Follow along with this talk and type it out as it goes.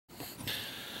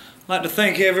I'd like to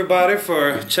thank everybody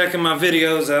for checking my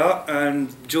videos out. I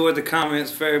enjoyed the comments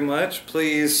very much.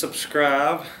 Please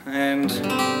subscribe and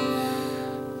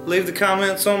leave the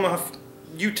comments on my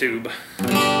YouTube.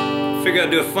 Figure I'd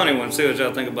do a funny one, see what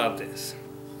y'all think about this.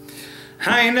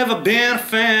 I ain't never been a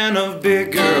fan of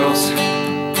big girls,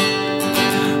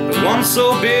 the ones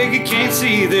so big you can't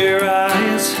see their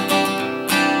eyes.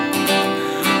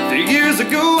 3 years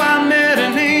ago I met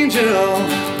an angel.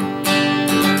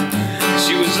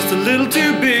 She was just a little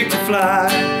too big to fly,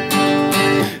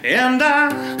 and I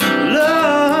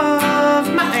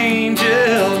love my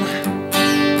angel,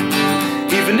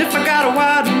 even if I gotta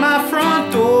widen my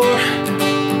front door.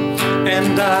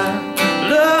 And I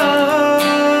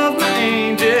love my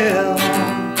angel,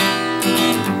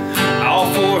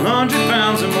 all 400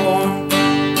 pounds or more.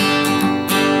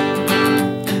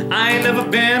 I ain't never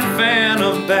been a fan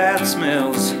of bad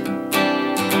smells,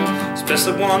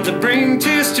 especially ones that bring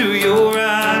tears to your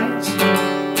eyes.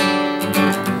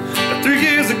 But 3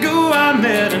 years ago I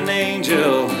met an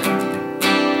angel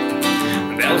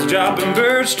that was dropping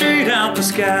birds straight out the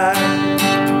sky.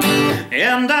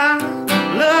 And I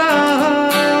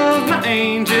love my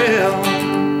angel,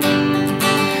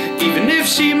 even if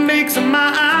she makes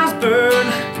my eyes burn.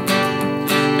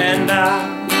 And I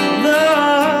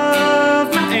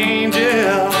love my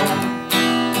angel.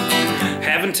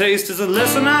 Having taste is a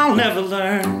lesson I'll never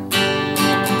learn.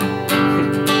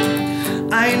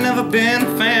 I ain't never been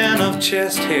a fan of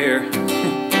chest hair,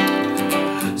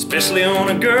 especially on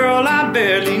a girl I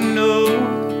barely know.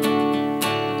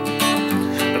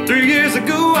 But 3 years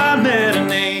ago I met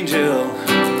an angel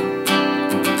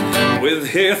with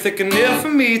hair thick enough for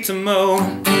me to mow.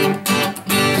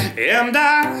 And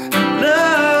I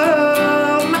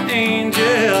love my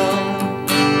angel,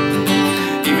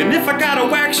 even if I gotta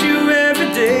wax you every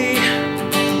day.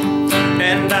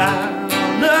 And I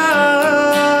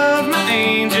love my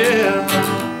angel,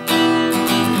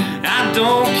 I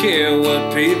don't care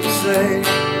what people say.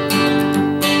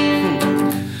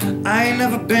 I ain't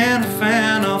never been a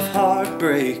fan of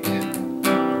heartbreak,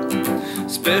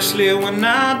 especially when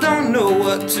I don't know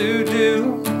what to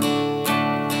do.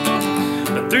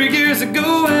 But 3 years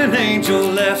ago an angel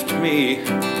left me,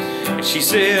 and she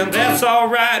said, "That's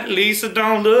alright, Lisa,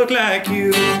 don't look like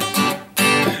you."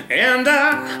 And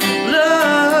I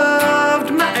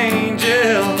loved my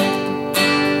angel,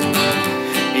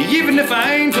 even if an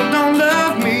angel don't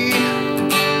love me.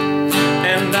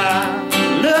 And I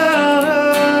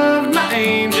loved my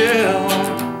angel,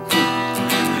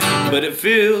 but it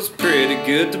feels pretty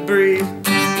good to breathe.